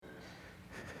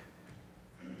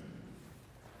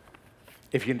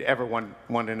If you ever want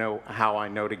to know how I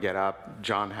know to get up,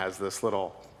 John has this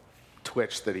little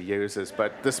twitch that he uses.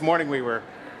 But this morning we were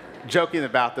joking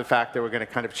about the fact that we're going to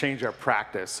kind of change our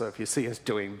practice. So if you see us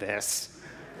doing this,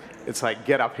 it's like,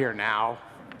 get up here now.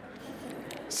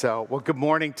 So, well, good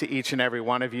morning to each and every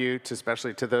one of you,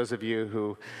 especially to those of you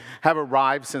who have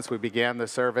arrived since we began the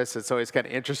service. It's always kind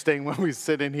of interesting when we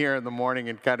sit in here in the morning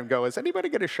and kind of go, is anybody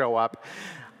going to show up?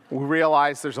 We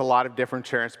realize there's a lot of different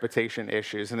transportation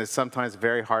issues, and it's sometimes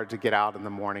very hard to get out in the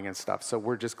morning and stuff. So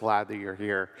we're just glad that you're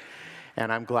here,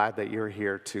 and I'm glad that you're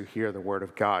here to hear the Word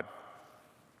of God.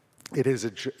 It is,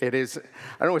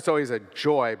 I know it's always a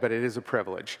joy, but it is a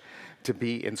privilege to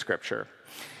be in Scripture.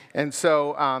 And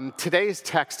so today's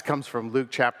text comes from Luke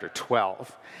chapter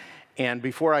 12. And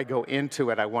before I go into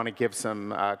it, I want to give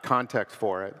some context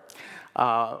for it.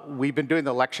 We've been doing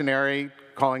the lectionary,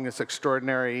 calling this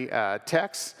extraordinary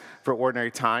text for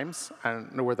ordinary times. I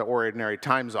don't know where the ordinary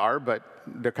times are, but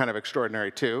they're kind of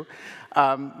extraordinary too.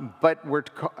 But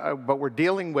we're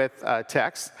dealing with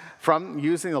texts from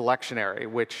using the lectionary,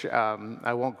 which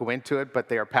I won't go into it, but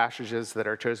they are passages that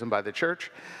are chosen by the church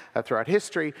throughout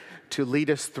history to lead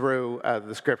us through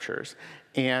the scriptures.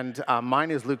 And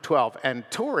mine is Luke 12, and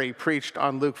Tori preached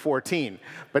on Luke 14.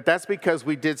 But that's because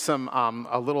we did some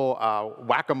a little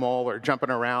whack-a-mole or jumping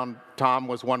around. Tom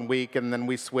was 1 week, and then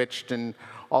we switched and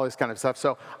all this kind of stuff.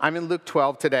 So I'm in Luke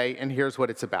 12 today, and here's what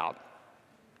it's about.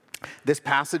 This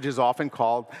passage is often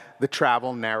called the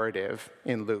travel narrative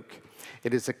in Luke.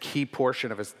 It is a key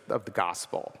portion of the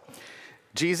gospel.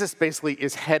 Jesus basically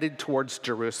is headed towards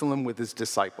Jerusalem with his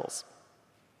disciples.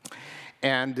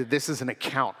 And this is an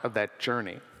account of that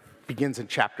journey. It begins in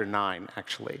chapter 9,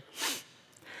 actually.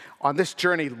 On this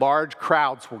journey, large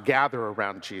crowds will gather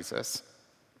around Jesus.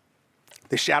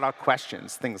 They shout out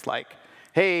questions, things like,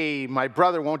 "Hey, my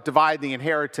brother won't divide the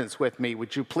inheritance with me.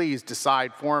 Would you please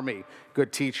decide for me,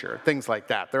 good teacher?" Things like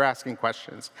that. They're asking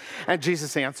questions. And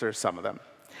Jesus answers some of them.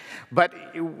 But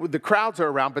the crowds are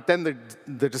around, but then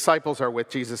the disciples are with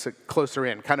Jesus closer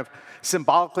in, kind of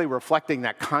symbolically reflecting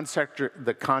that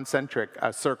the concentric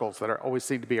circles that always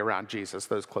seem to be around Jesus,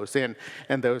 those close in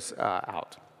and those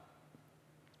out.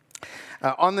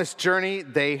 On this journey,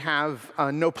 they have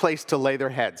no place to lay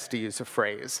their heads, to use a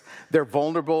phrase. They're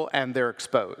vulnerable and they're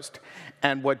exposed.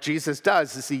 And what Jesus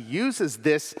does is he uses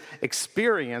this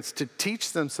experience to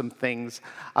teach them some things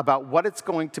about what it's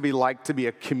going to be like to be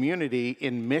a community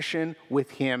in mission with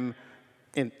him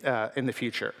in the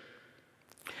future.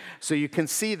 So you can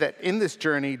see that in this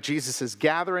journey, Jesus is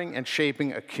gathering and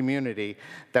shaping a community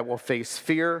that will face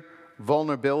fear,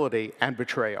 vulnerability, and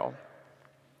betrayal.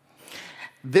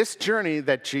 This journey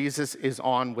that Jesus is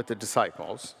on with the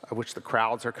disciples, of which the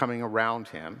crowds are coming around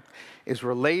him, is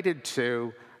related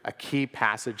to a key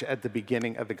passage at the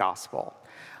beginning of the Gospel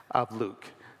of Luke,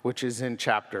 which is in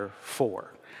chapter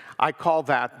 4. I call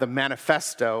that the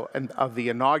manifesto of the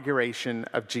inauguration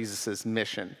of Jesus'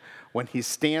 mission, when he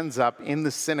stands up in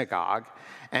the synagogue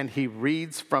and he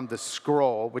reads from the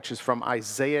scroll, which is from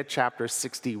Isaiah chapter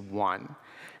 61.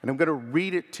 And I'm going to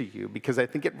read it to you because I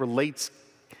think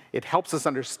it helps us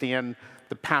understand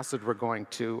the passage we're going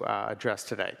to address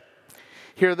today.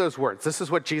 Here are those words. This is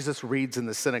what Jesus reads in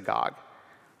the synagogue.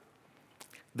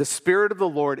 "The Spirit of the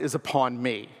Lord is upon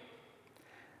me,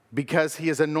 because he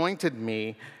has anointed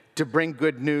me to bring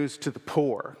good news to the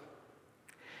poor.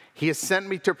 He has sent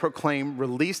me to proclaim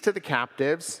release to the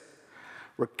captives,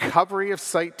 recovery of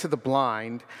sight to the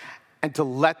blind, and to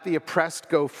let the oppressed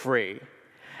go free,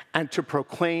 and to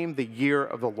proclaim the year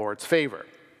of the Lord's favor."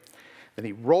 Then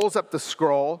he rolls up the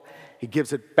scroll, he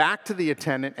gives it back to the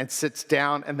attendant and sits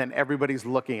down, and then everybody's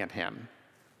looking at him.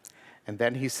 And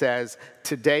then he says,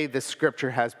 "Today this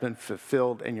scripture has been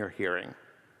fulfilled in your hearing."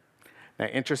 Now,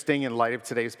 interesting in light of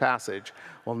today's passage,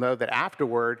 we'll know that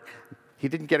afterward, he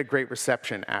didn't get a great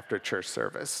reception after church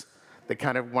service. They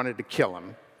kind of wanted to kill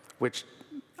him, which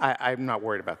I'm not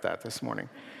worried about that this morning.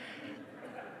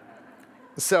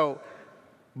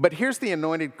 But here's the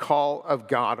anointed call of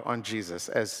God on Jesus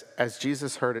as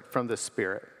Jesus heard it from the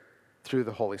Spirit through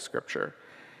the Holy Scripture.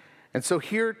 And so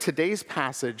here, today's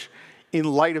passage, in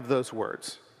light of those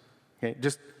words. Okay,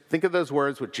 just think of those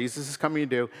words, what Jesus is coming to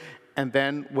do, and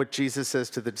then what Jesus says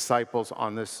to the disciples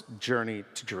on this journey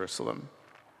to Jerusalem.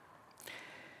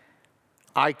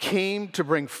 "I came to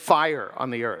bring fire on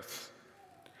the earth,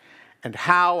 and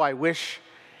how I wish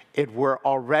it were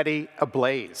already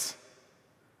ablaze.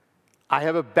 I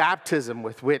have a baptism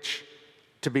with which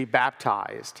to be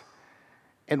baptized,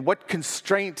 and what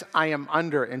constraint I am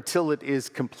under until it is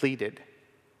completed.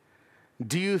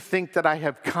 Do you think that I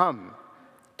have come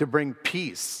to bring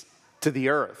peace to the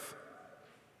earth?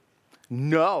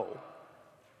 No,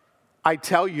 I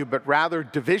tell you, but rather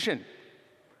division.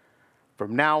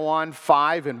 From now on,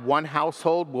 5 in one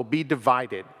household will be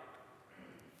divided,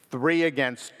 3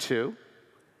 against 2,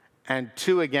 and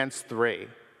 2 against 3.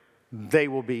 They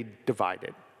will be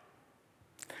divided.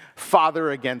 Father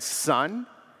against son,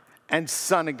 and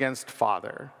son against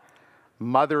father.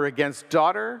 Mother against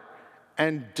daughter,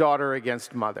 and daughter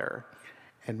against mother.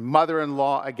 And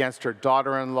mother-in-law against her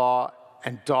daughter-in-law,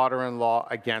 and daughter-in-law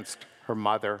against her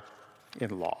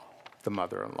mother-in-law, the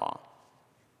mother-in-law.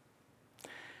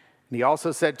 And he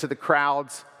also said to the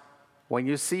crowds, when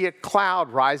you see a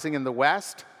cloud rising in the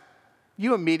west,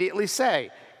 you immediately say,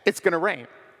 it's going to rain.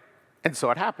 And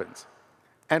so it happens.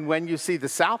 And when you see the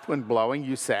south wind blowing,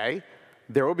 you say,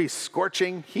 there will be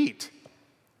scorching heat.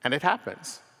 And it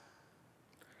happens.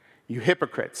 You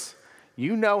hypocrites,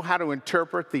 you know how to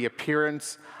interpret the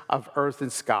appearance of earth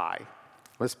and sky.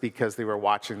 That's because they were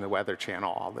watching the Weather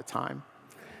Channel all the time.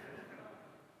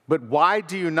 But why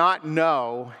do you not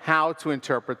know how to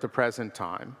interpret the present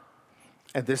time?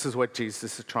 And this is what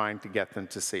Jesus is trying to get them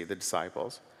to see, the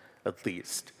disciples, at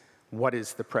least. What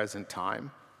is the present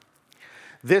time?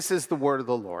 This is the word of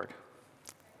the Lord.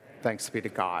 Thanks be to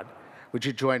God. Would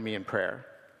you join me in prayer?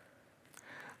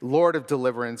 Lord of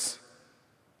deliverance,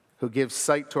 who gives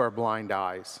sight to our blind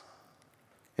eyes,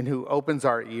 and who opens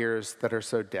our ears that are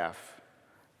so deaf,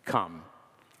 come.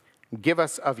 Give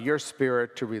us of your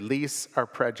Spirit to release our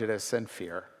prejudice and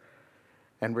fear,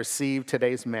 and receive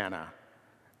today's manna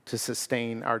to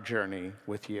sustain our journey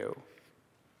with you.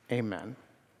 Amen.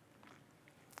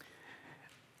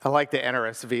 I like the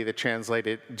NRSV that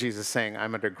translated Jesus saying,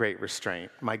 I'm under great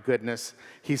restraint. My goodness,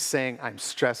 he's saying, I'm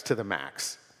stressed to the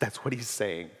max. That's what he's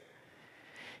saying.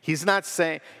 He's not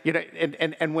saying,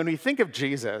 and when we think of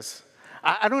Jesus,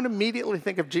 I don't immediately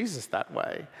think of Jesus that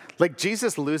way. Like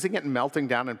Jesus losing it and melting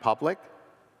down in public.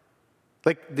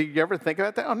 Like, do you ever think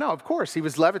about that? Oh, no, of course. He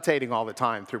was levitating all the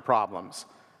time through problems,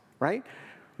 right?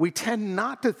 We tend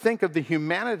not to think of the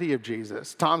humanity of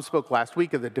Jesus. Tom spoke last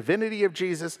week of the divinity of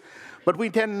Jesus, but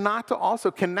we tend not to also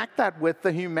connect that with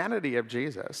the humanity of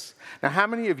Jesus. Now, how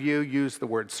many of you used the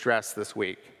word stress this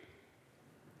week?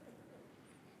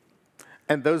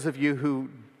 And those of you who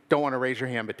don't want to raise your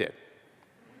hand but did.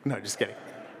 No, just kidding.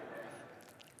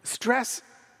 Stress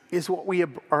is what we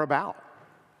are about.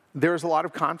 There's a lot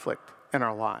of conflict in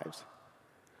our lives.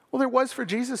 Well, there was for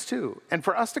Jesus too. And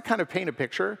for us to kind of paint a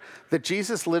picture that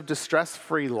Jesus lived a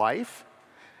stress-free life,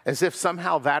 as if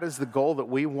somehow that is the goal that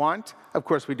we want. Of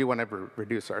course, we do want to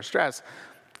reduce our stress.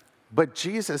 But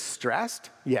Jesus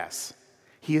stressed? Yes.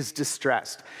 He is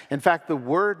distressed. In fact, the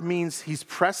word means he's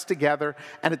pressed together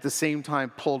and at the same time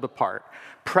pulled apart.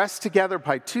 Pressed together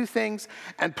by two things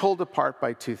and pulled apart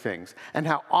by two things. And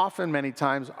how often, many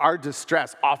times, our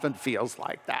distress often feels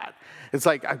like that. It's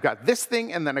like, I've got this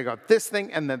thing, and then I got this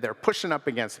thing, and then they're pushing up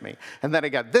against me. And then I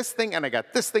got this thing, and I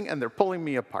got this thing, and they're pulling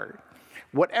me apart.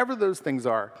 Whatever those things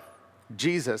are,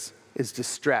 Jesus is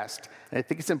distressed. And I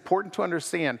think it's important to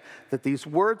understand that these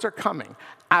words are coming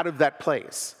out of that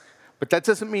place. But that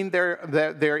doesn't mean they're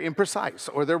imprecise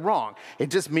or they're wrong. It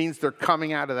just means they're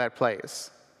coming out of that place.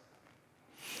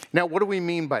 Now, what do we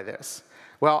mean by this?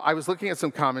 Well, I was looking at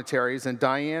some commentaries, and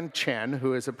Diane Chen,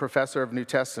 who is a professor of New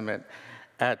Testament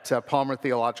at Palmer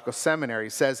Theological Seminary,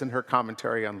 says in her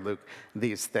commentary on Luke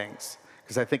these things,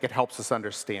 because I think it helps us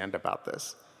understand about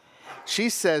this. She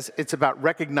says it's about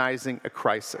recognizing a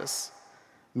crisis,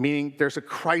 meaning there's a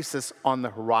crisis on the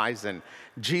horizon.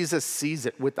 Jesus sees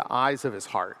it with the eyes of his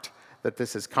heart, that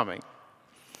this is coming.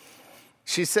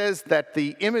 She says that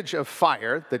the image of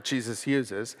fire that Jesus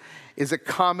uses is a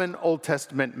common Old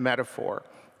Testament metaphor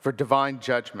for divine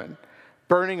judgment,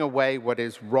 burning away what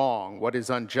is wrong, what is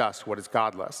unjust, what is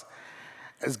godless.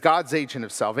 As God's agent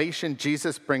of salvation,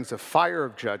 Jesus brings a fire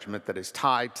of judgment that is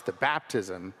tied to the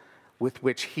baptism with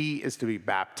which he is to be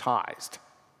baptized.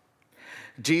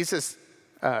 Jesus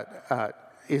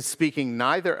is speaking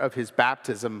neither of his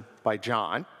baptism by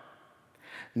John,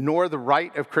 nor the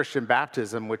rite of Christian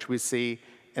baptism, which we see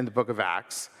in the book of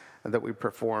Acts and that we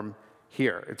perform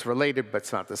here. It's related, but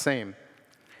it's not the same.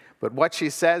 But what she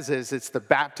says is it's the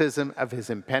baptism of his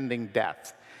impending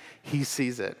death. He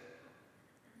sees it.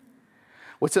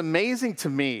 What's amazing to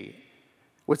me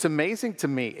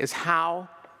is how,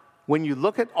 when you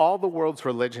look at all the world's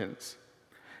religions,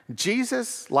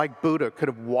 Jesus, like Buddha, could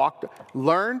have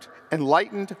learned,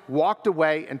 enlightened, walked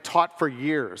away, and taught for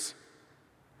years.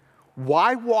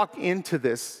 Why walk into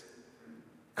this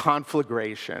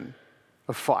conflagration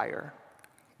of fire?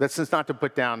 That's not to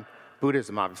put down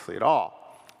Buddhism, obviously, at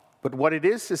all. But what it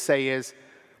is to say is,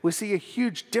 we see a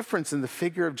huge difference in the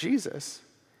figure of Jesus.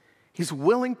 He's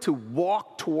willing to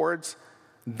walk towards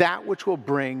that which will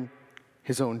bring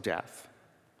his own death.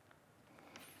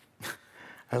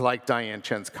 I like Diane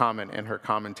Chen's comment in her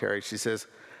commentary. She says,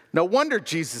 "No wonder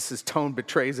Jesus' tone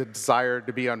betrays a desire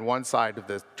to be on one side of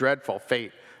this dreadful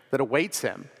fate that awaits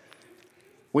him.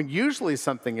 When usually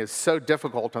something is so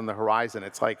difficult on the horizon,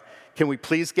 it's like, can we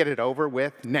please get it over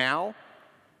with now?"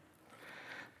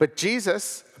 But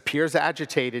Jesus appears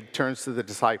agitated, turns to the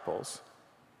disciples,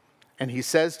 and he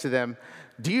says to them,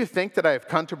 "Do you think that I have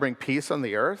come to bring peace on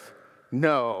the earth?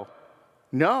 No.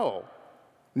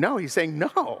 He's saying,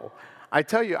 no. I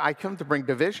tell you, I come to bring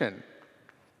division."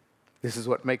 This is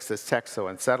what makes this text so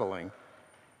unsettling.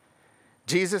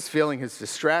 Jesus, feeling his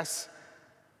distress,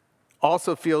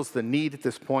 also feels the need at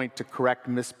this point to correct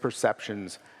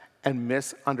misperceptions and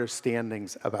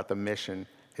misunderstandings about the mission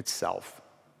itself.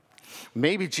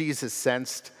 Maybe Jesus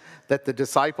sensed that the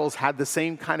disciples had the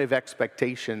same kind of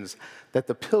expectations that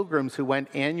the pilgrims who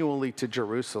went annually to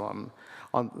Jerusalem,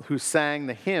 who sang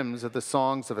the hymns of the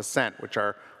songs of ascent, which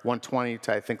are 120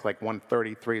 to I think like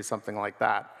 133, something like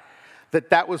that,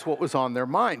 that was what was on their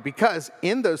mind. Because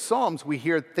in those psalms we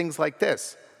hear things like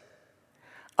this,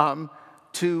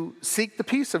 to seek the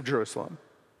peace of Jerusalem.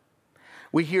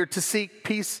 We hear to seek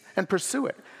peace and pursue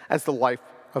it as the life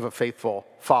of a faithful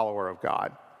follower of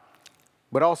God.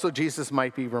 But also Jesus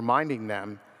might be reminding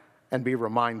them and be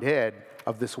reminded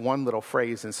of this one little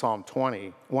phrase in Psalm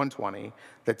 120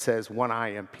 that says, when I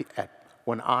am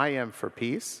for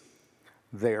peace,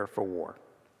 they are for war.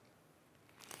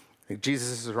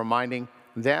 Jesus is reminding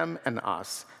them and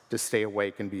us to stay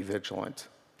awake and be vigilant.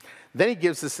 Then he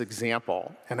gives this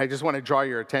example, and I just want to draw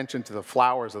your attention to the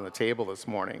flowers on the table this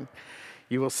morning.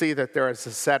 You will see that there is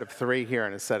a set of 3 here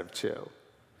and a set of 2.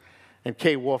 And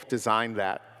Kay Wolf designed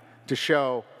that to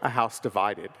show a house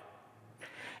divided.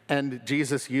 And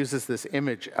Jesus uses this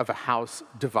image of a house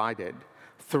divided,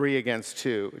 3 against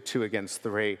 2, 2 against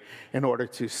 3, in order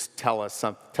to tell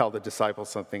the disciples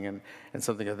something and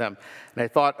something of them. And I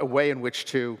thought a way in which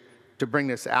to bring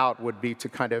this out would be to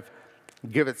kind of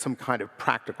give it some kind of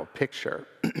practical picture.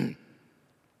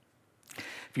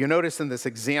 If you notice in this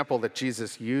example that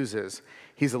Jesus uses,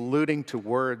 he's alluding to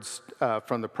words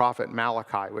from the prophet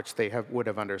Malachi, which they would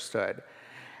have understood.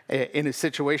 In a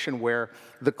situation where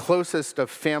the closest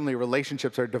of family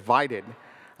relationships are divided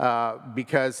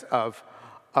because of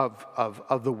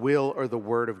the will or the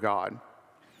word of God.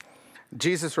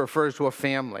 Jesus refers to a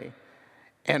family,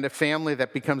 and a family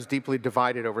that becomes deeply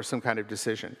divided over some kind of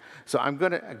decision. So I'm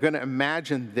going to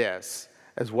imagine this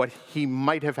as what he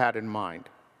might have had in mind,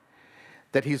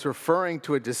 that he's referring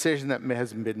to a decision that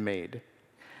has been made,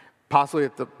 possibly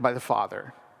by the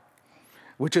father,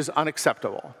 which is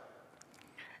unacceptable.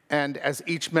 And as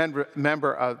each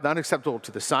member unacceptable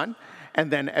to the son,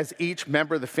 and then as each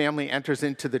member of the family enters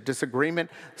into the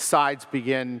disagreement, sides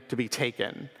begin to be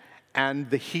taken, and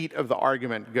the heat of the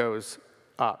argument goes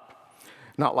up.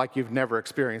 Not like you've never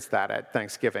experienced that at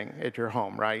Thanksgiving at your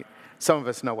home, right? Some of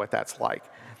us know what that's like.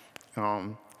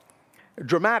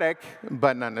 Dramatic,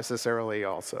 but not necessarily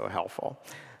also helpful.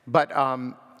 But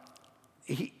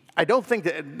I don't think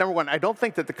that, number one, I don't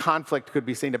think that the conflict could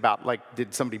be seen about, like,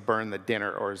 did somebody burn the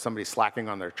dinner or is somebody slacking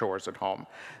on their chores at home?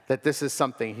 That this is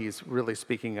something he's really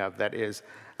speaking of that is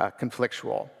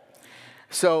conflictual.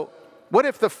 So what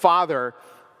if the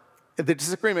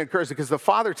disagreement occurs because the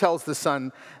father tells the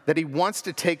son that he wants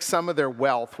to take some of their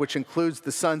wealth, which includes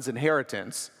the son's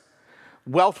inheritance,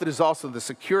 wealth that is also the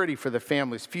security for the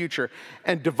family's future,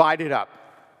 and divide it up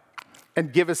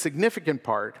and give a significant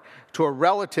part to a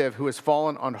relative who has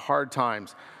fallen on hard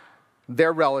times,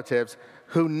 their relatives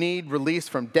who need release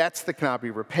from debts that cannot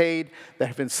be repaid, that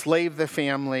have enslaved the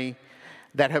family,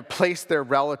 that have placed their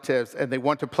relatives, and they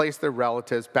want to place their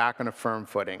relatives back on a firm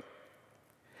footing.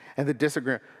 And the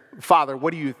disagreement, Father,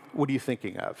 what are you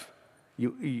thinking of?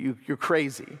 You're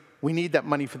crazy. We need that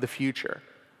money for the future.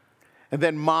 And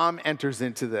then mom enters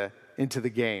into the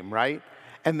game, right?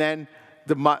 And then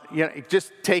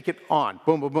just take it on.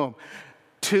 Boom, boom, boom.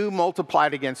 2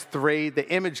 multiplied against 3. The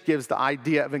image gives the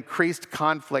idea of increased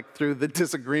conflict through the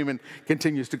disagreement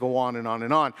continues to go on and on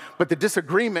and on. But the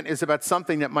disagreement is about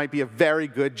something that might be a very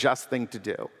good, just thing to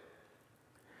do.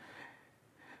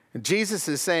 And Jesus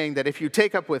is saying that if you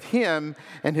take up with him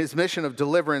and his mission of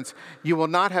deliverance, you will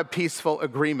not have peaceful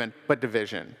agreement, but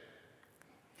division.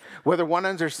 Whether one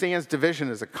understands division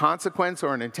as a consequence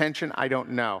or an intention, I don't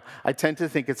know. I tend to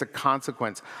think it's a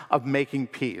consequence of making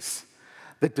peace.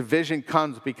 That division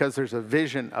comes because there's a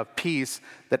vision of peace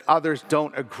that others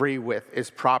don't agree with is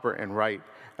proper and right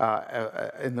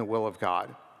in the will of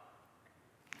God.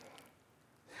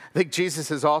 I think Jesus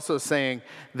is also saying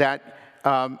that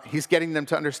he's getting them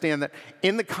to understand that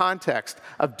in the context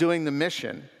of doing the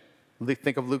mission,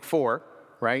 think of Luke 4,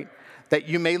 right? That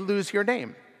you may lose your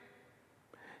name.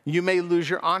 You may lose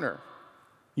your honor.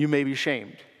 You may be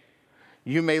shamed.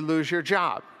 You may lose your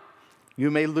job.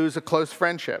 You may lose a close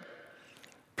friendship.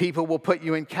 People will put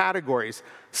you in categories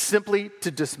simply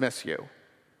to dismiss you.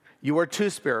 You are too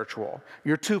spiritual.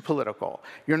 You're too political.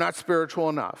 You're not spiritual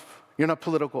enough. You're not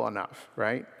political enough,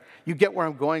 right? You get where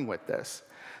I'm going with this.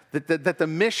 That the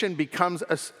mission becomes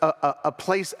a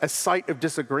place, a site of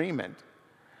disagreement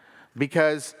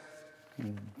because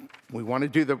we want to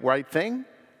do the right thing,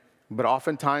 but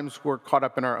oftentimes we're caught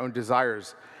up in our own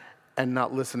desires and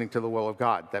not listening to the will of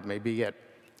God. That may be it.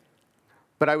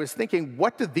 But I was thinking,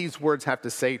 what do these words have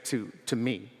to say to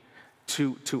me,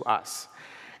 to us?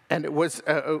 And it was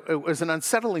an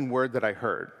unsettling word that I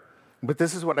heard, but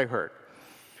this is what I heard.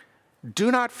 Do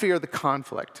not fear the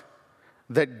conflict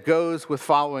that goes with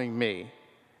following me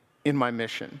in my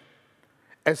mission.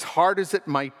 As hard as it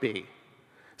might be,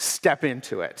 step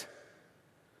into it.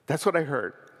 That's what I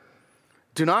heard.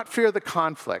 Do not fear the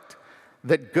conflict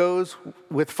that goes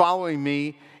with following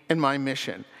me in my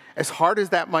mission. As hard as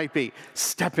that might be,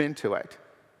 step into it.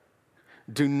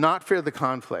 Do not fear the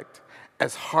conflict,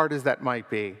 as hard as that might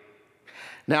be.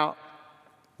 Now,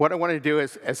 what I want to do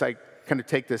is, as I kind of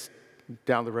take this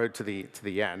down the road to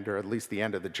the end, or at least the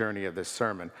end of the journey of this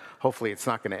sermon, hopefully it's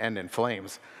not going to end in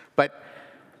flames, but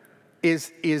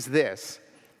is this.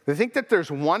 I think that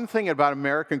there's one thing about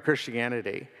American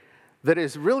Christianity that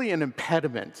is really an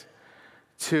impediment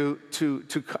to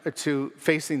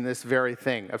facing this very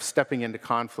thing of stepping into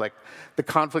conflict, the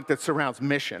conflict that surrounds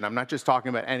mission. I'm not just talking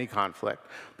about any conflict,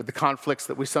 but the conflicts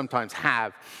that we sometimes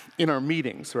have in our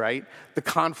meetings, right? The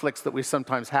conflicts that we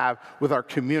sometimes have with our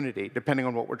community, depending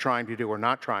on what we're trying to do or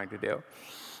not trying to do,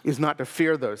 is not to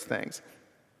fear those things.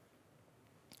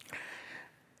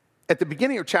 At the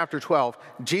beginning of chapter 12,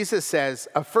 Jesus says,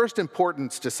 of first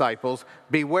importance, disciples,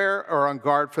 beware or on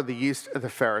guard for the yeast of the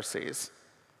Pharisees.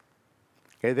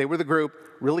 Okay, they were the group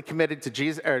really committed to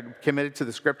Jesus, committed to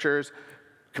the scriptures,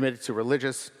 committed to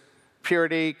religious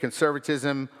purity,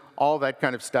 conservatism, all that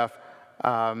kind of stuff.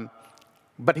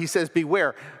 But he says,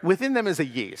 beware. Within them is a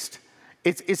yeast.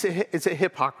 It's a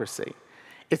hypocrisy.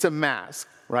 It's a mask,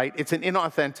 right? It's an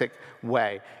inauthentic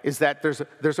way. Is that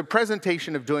there's a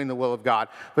presentation of doing the will of God,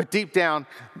 but deep down,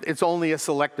 it's only a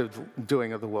selective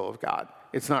doing of the will of God.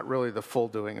 It's not really the full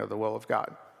doing of the will of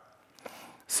God.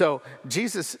 So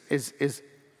Jesus is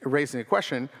raising a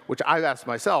question, which I've asked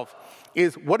myself,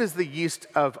 is what is the yeast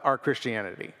of our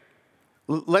Christianity?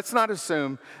 Let's not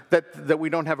assume that we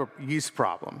don't have a yeast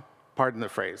problem. Pardon the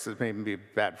phrase. It may be a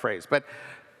bad phrase. But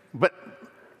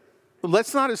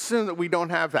let's not assume that we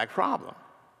don't have that problem.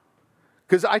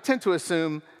 Because I tend to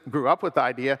assume, grew up with the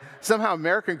idea, somehow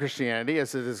American Christianity,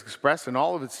 as it is expressed in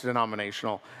all of its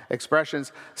denominational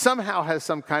expressions, somehow has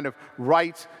some kind of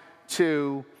right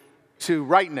to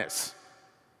rightness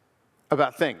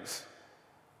about things,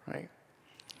 right?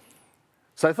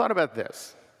 So I thought about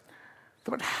this. I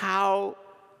thought about how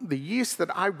the yeast that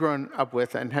I've grown up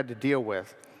with and had to deal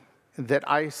with, that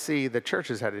I see the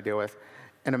churches had to deal with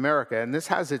in America, and this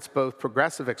has its both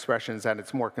progressive expressions and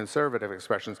its more conservative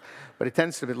expressions, but it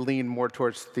tends to lean more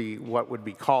towards what would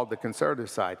be called the conservative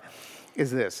side,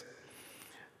 is this,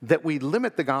 that we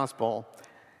limit the gospel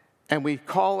and we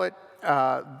call it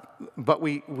but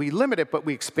we limit it, but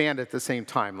we expand at the same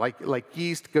time. Like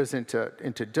yeast goes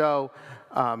into dough,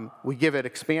 we give it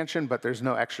expansion, but there's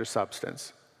no extra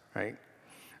substance, right?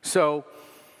 So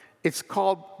it's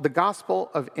called the gospel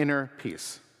of inner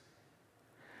peace.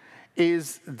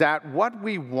 Is that what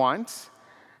we want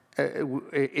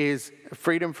is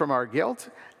freedom from our guilt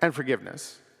and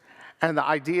forgiveness. And the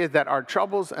idea that our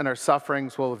troubles and our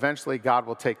sufferings will eventually, God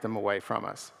will take them away from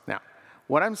us. Now,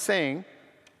 what I'm saying,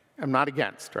 I'm not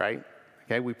against, right?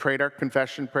 Okay, we prayed our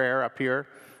confession prayer up here,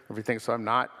 everything, so I'm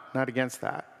not against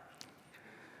that.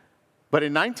 But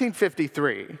in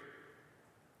 1953,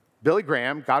 Billy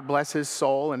Graham, God bless his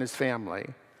soul and his family,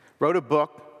 wrote a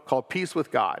book called Peace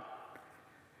with God.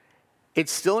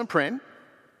 It's still in print.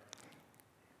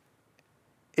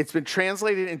 It's been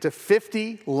translated into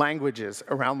 50 languages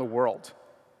around the world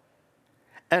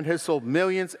and has sold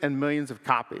millions and millions of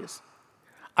copies.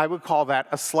 I would call that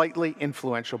a slightly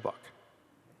influential book.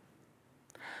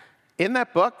 In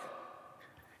that book,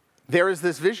 there is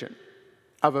this vision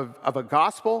of a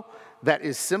gospel that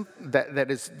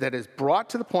is brought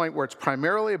to the point where it's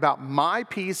primarily about my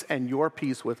peace and your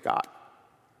peace with God.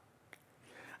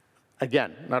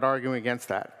 Again, not arguing against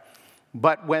that.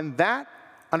 But when that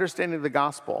understanding of the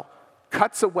gospel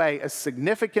cuts away a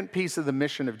significant piece of the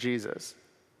mission of Jesus,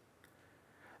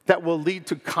 that will lead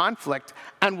to conflict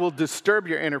and will disturb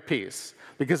your inner peace.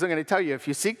 Because I'm going to tell you, if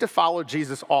you seek to follow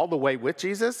Jesus all the way with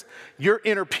Jesus, your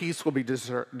inner peace will be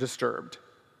disturbed.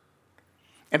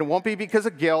 And it won't be because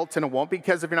of guilt, and it won't be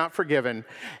because if you're not forgiven.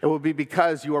 It will be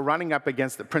because you are running up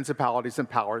against the principalities and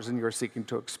powers, and you're seeking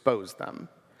to expose them.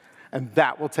 And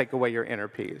that will take away your inner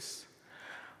peace.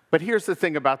 But here's the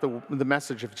thing about the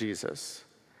message of Jesus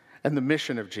and the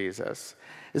mission of Jesus,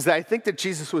 is that I think that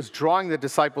Jesus was drawing the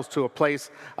disciples to a place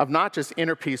of not just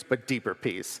inner peace, but deeper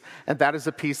peace. And that is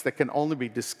a peace that can only be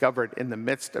discovered in the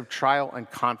midst of trial and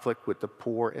conflict with the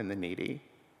poor and the needy.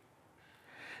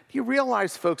 Do you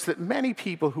realize, folks, that many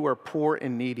people who are poor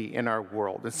and needy in our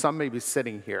world, and some may be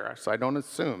sitting here, so I don't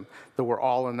assume that we're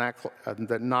all in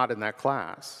not in that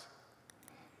class,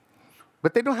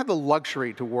 but they don't have the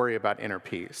luxury to worry about inner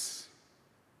peace.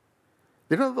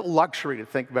 They don't have the luxury to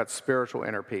think about spiritual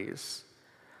inner peace.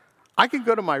 I can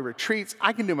go to my retreats,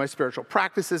 I can do my spiritual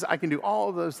practices, I can do all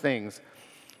of those things,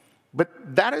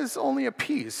 but that is only a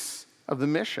piece of the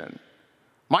mission.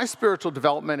 My spiritual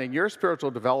development and your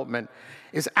spiritual development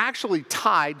is actually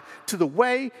tied to the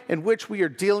way in which we are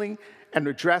dealing and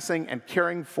addressing and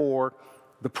caring for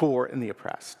the poor and the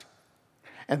oppressed.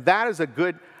 And that is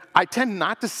I tend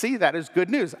not to see that as good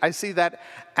news. I see that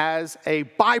as a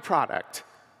byproduct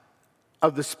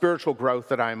of the spiritual growth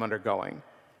that I'm undergoing,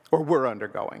 or we're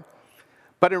undergoing.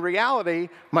 But in reality,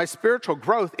 my spiritual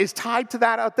growth is tied to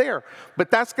that out there. But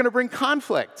that's going to bring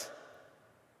conflict.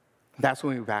 That's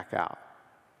when we back out.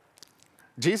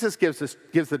 Jesus gives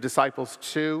the disciples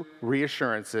two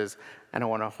reassurances, and I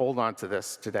want to hold on to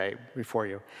this today before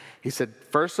you. He said,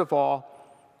 first of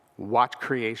all, watch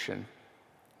creation.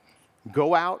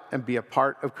 Go out and be a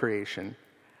part of creation.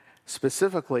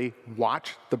 Specifically,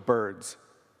 watch the birds.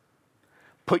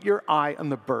 Put your eye on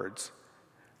the birds.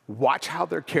 Watch how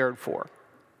they're cared for.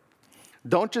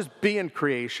 Don't just be in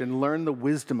creation, learn the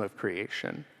wisdom of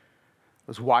creation. I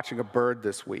was watching a bird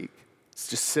this week. It's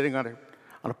just sitting on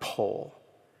a pole.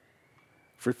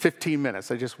 For 15 minutes,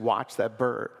 I just watched that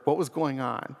bird. What was going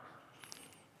on?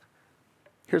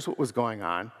 Here's what was going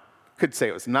on. Could say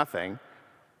it was nothing,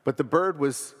 but the bird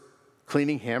was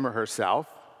cleaning him or herself,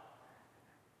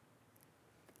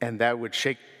 and that would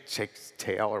shake its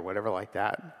tail or whatever like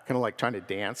that, kind of like trying to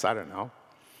dance, I don't know.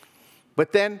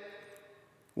 But then,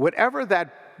 whatever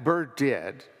that bird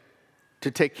did to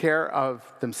take care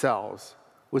of themselves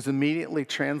was immediately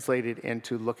translated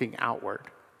into looking outward.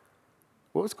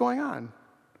 What was going on?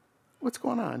 What's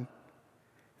going on?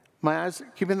 My eyes,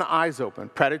 keeping the eyes open.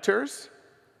 Predators?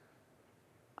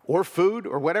 Or food,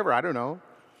 or whatever, I don't know.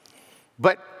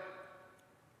 But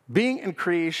being in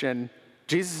creation,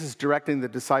 Jesus is directing the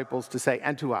disciples to say,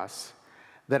 and to us,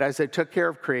 that as I took care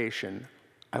of creation,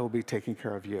 I will be taking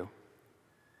care of you.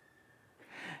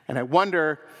 And I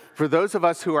wonder, for those of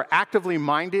us who are actively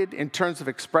minded in terms of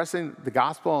expressing the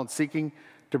gospel and seeking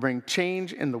to bring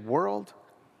change in the world,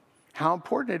 how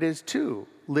important it is to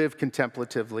live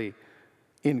contemplatively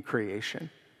in creation.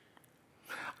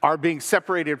 Our being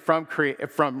separated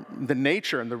from the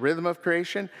nature and the rhythm of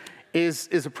creation is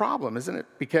a problem, isn't it?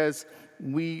 Because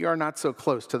we are not so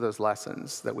close to those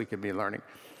lessons that we can be learning.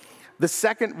 The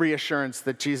second reassurance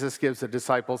that Jesus gives the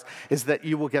disciples is that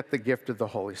you will get the gift of the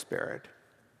Holy Spirit.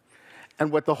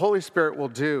 And what the Holy Spirit will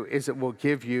do is it will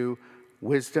give you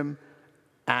wisdom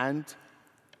and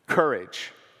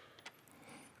courage.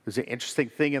 There's an interesting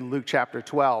thing in Luke chapter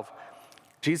 12.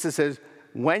 Jesus says,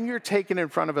 when you're taken in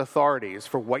front of authorities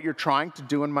for what you're trying to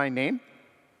do in my name,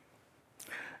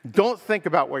 don't think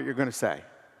about what you're going to say.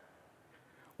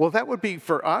 Well, that would be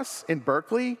for us in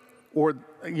Berkeley, or,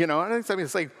 I mean,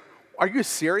 it's like, are you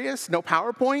serious? No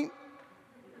PowerPoint?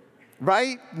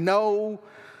 Right? No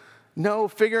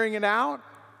figuring it out?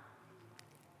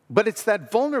 But it's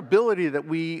that vulnerability that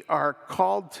we are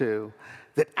called to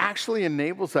that actually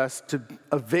enables us to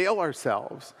avail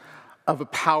ourselves of a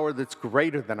power that's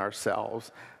greater than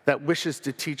ourselves, that wishes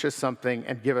to teach us something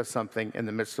and give us something in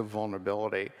the midst of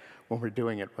vulnerability when we're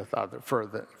doing it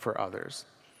for others.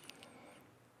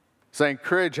 So I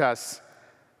encourage us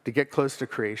to get close to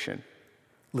creation,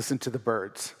 listen to the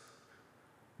birds,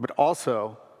 but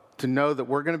also to know that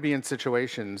we're going to be in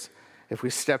situations, if we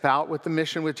step out with the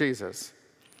mission with Jesus,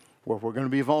 where we're going to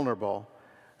be vulnerable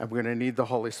and we're going to need the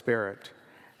Holy Spirit.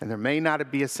 And there may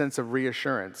not be a sense of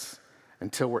reassurance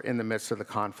until we're in the midst of the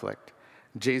conflict.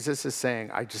 Jesus is saying,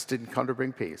 I just didn't come to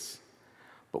bring peace.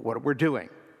 But what we're doing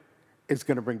is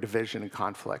going to bring division and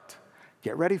conflict.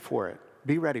 Get ready for it.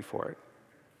 Be ready for it.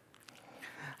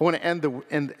 I want to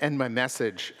end my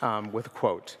message with a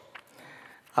quote.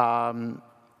 I'm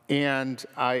going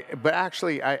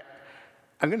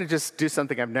to just do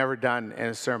something I've never done in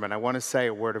a sermon. I want to say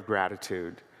a word of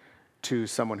gratitude to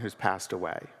someone who's passed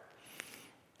away.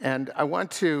 And I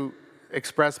want to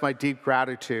express my deep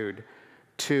gratitude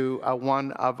to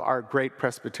one of our great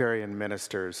Presbyterian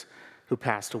ministers who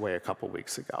passed away a couple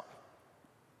weeks ago.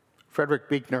 Frederick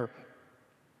Buechner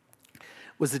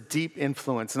was a deep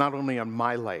influence not only on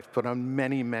my life, but on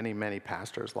many, many, many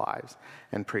pastors' lives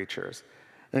and preachers.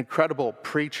 An incredible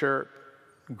preacher,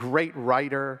 great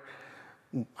writer.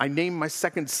 I named my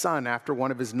second son after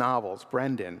one of his novels,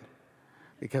 Brendan,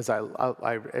 because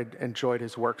I enjoyed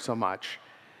his work so much.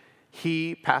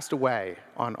 He passed away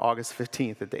on August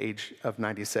 15th at the age of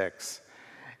 96.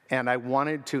 And I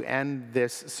wanted to end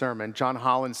this sermon. John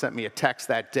Holland sent me a text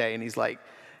that day, and he's like,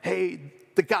 hey,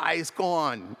 the guy's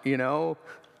gone, you know?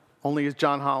 Only as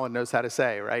John Holland knows how to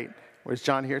say, right? Was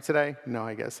John here today? No,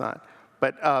 I guess not.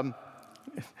 But,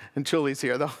 and Julie's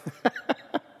here, though.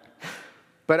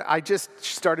 But I just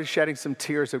started shedding some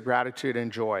tears of gratitude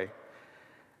and joy.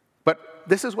 But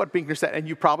this is what Buechner said, and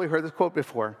you probably heard this quote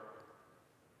before.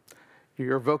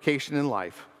 Your vocation in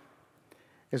life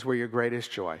is where your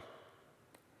greatest joy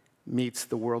meets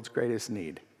the world's greatest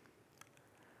need.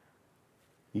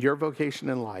 Your vocation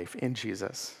in life in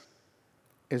Jesus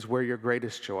is where your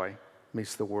greatest joy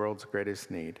meets the world's greatest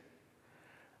need.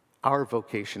 Our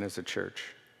vocation as a church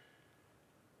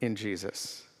in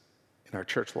Jesus, in our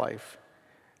church life,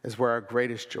 is where our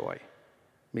greatest joy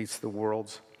meets the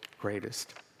world's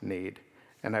greatest need.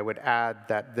 And I would add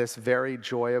that this very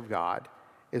joy of God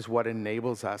is what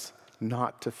enables us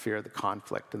not to fear the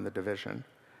conflict and the division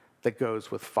that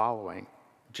goes with following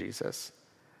Jesus.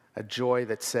 A joy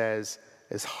that says,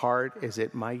 as hard as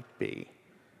it might be,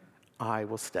 I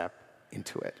will step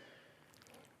into it.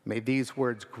 May these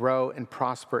words grow and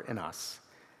prosper in us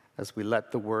as we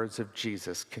let the words of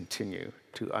Jesus continue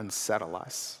to unsettle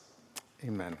us.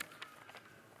 Amen.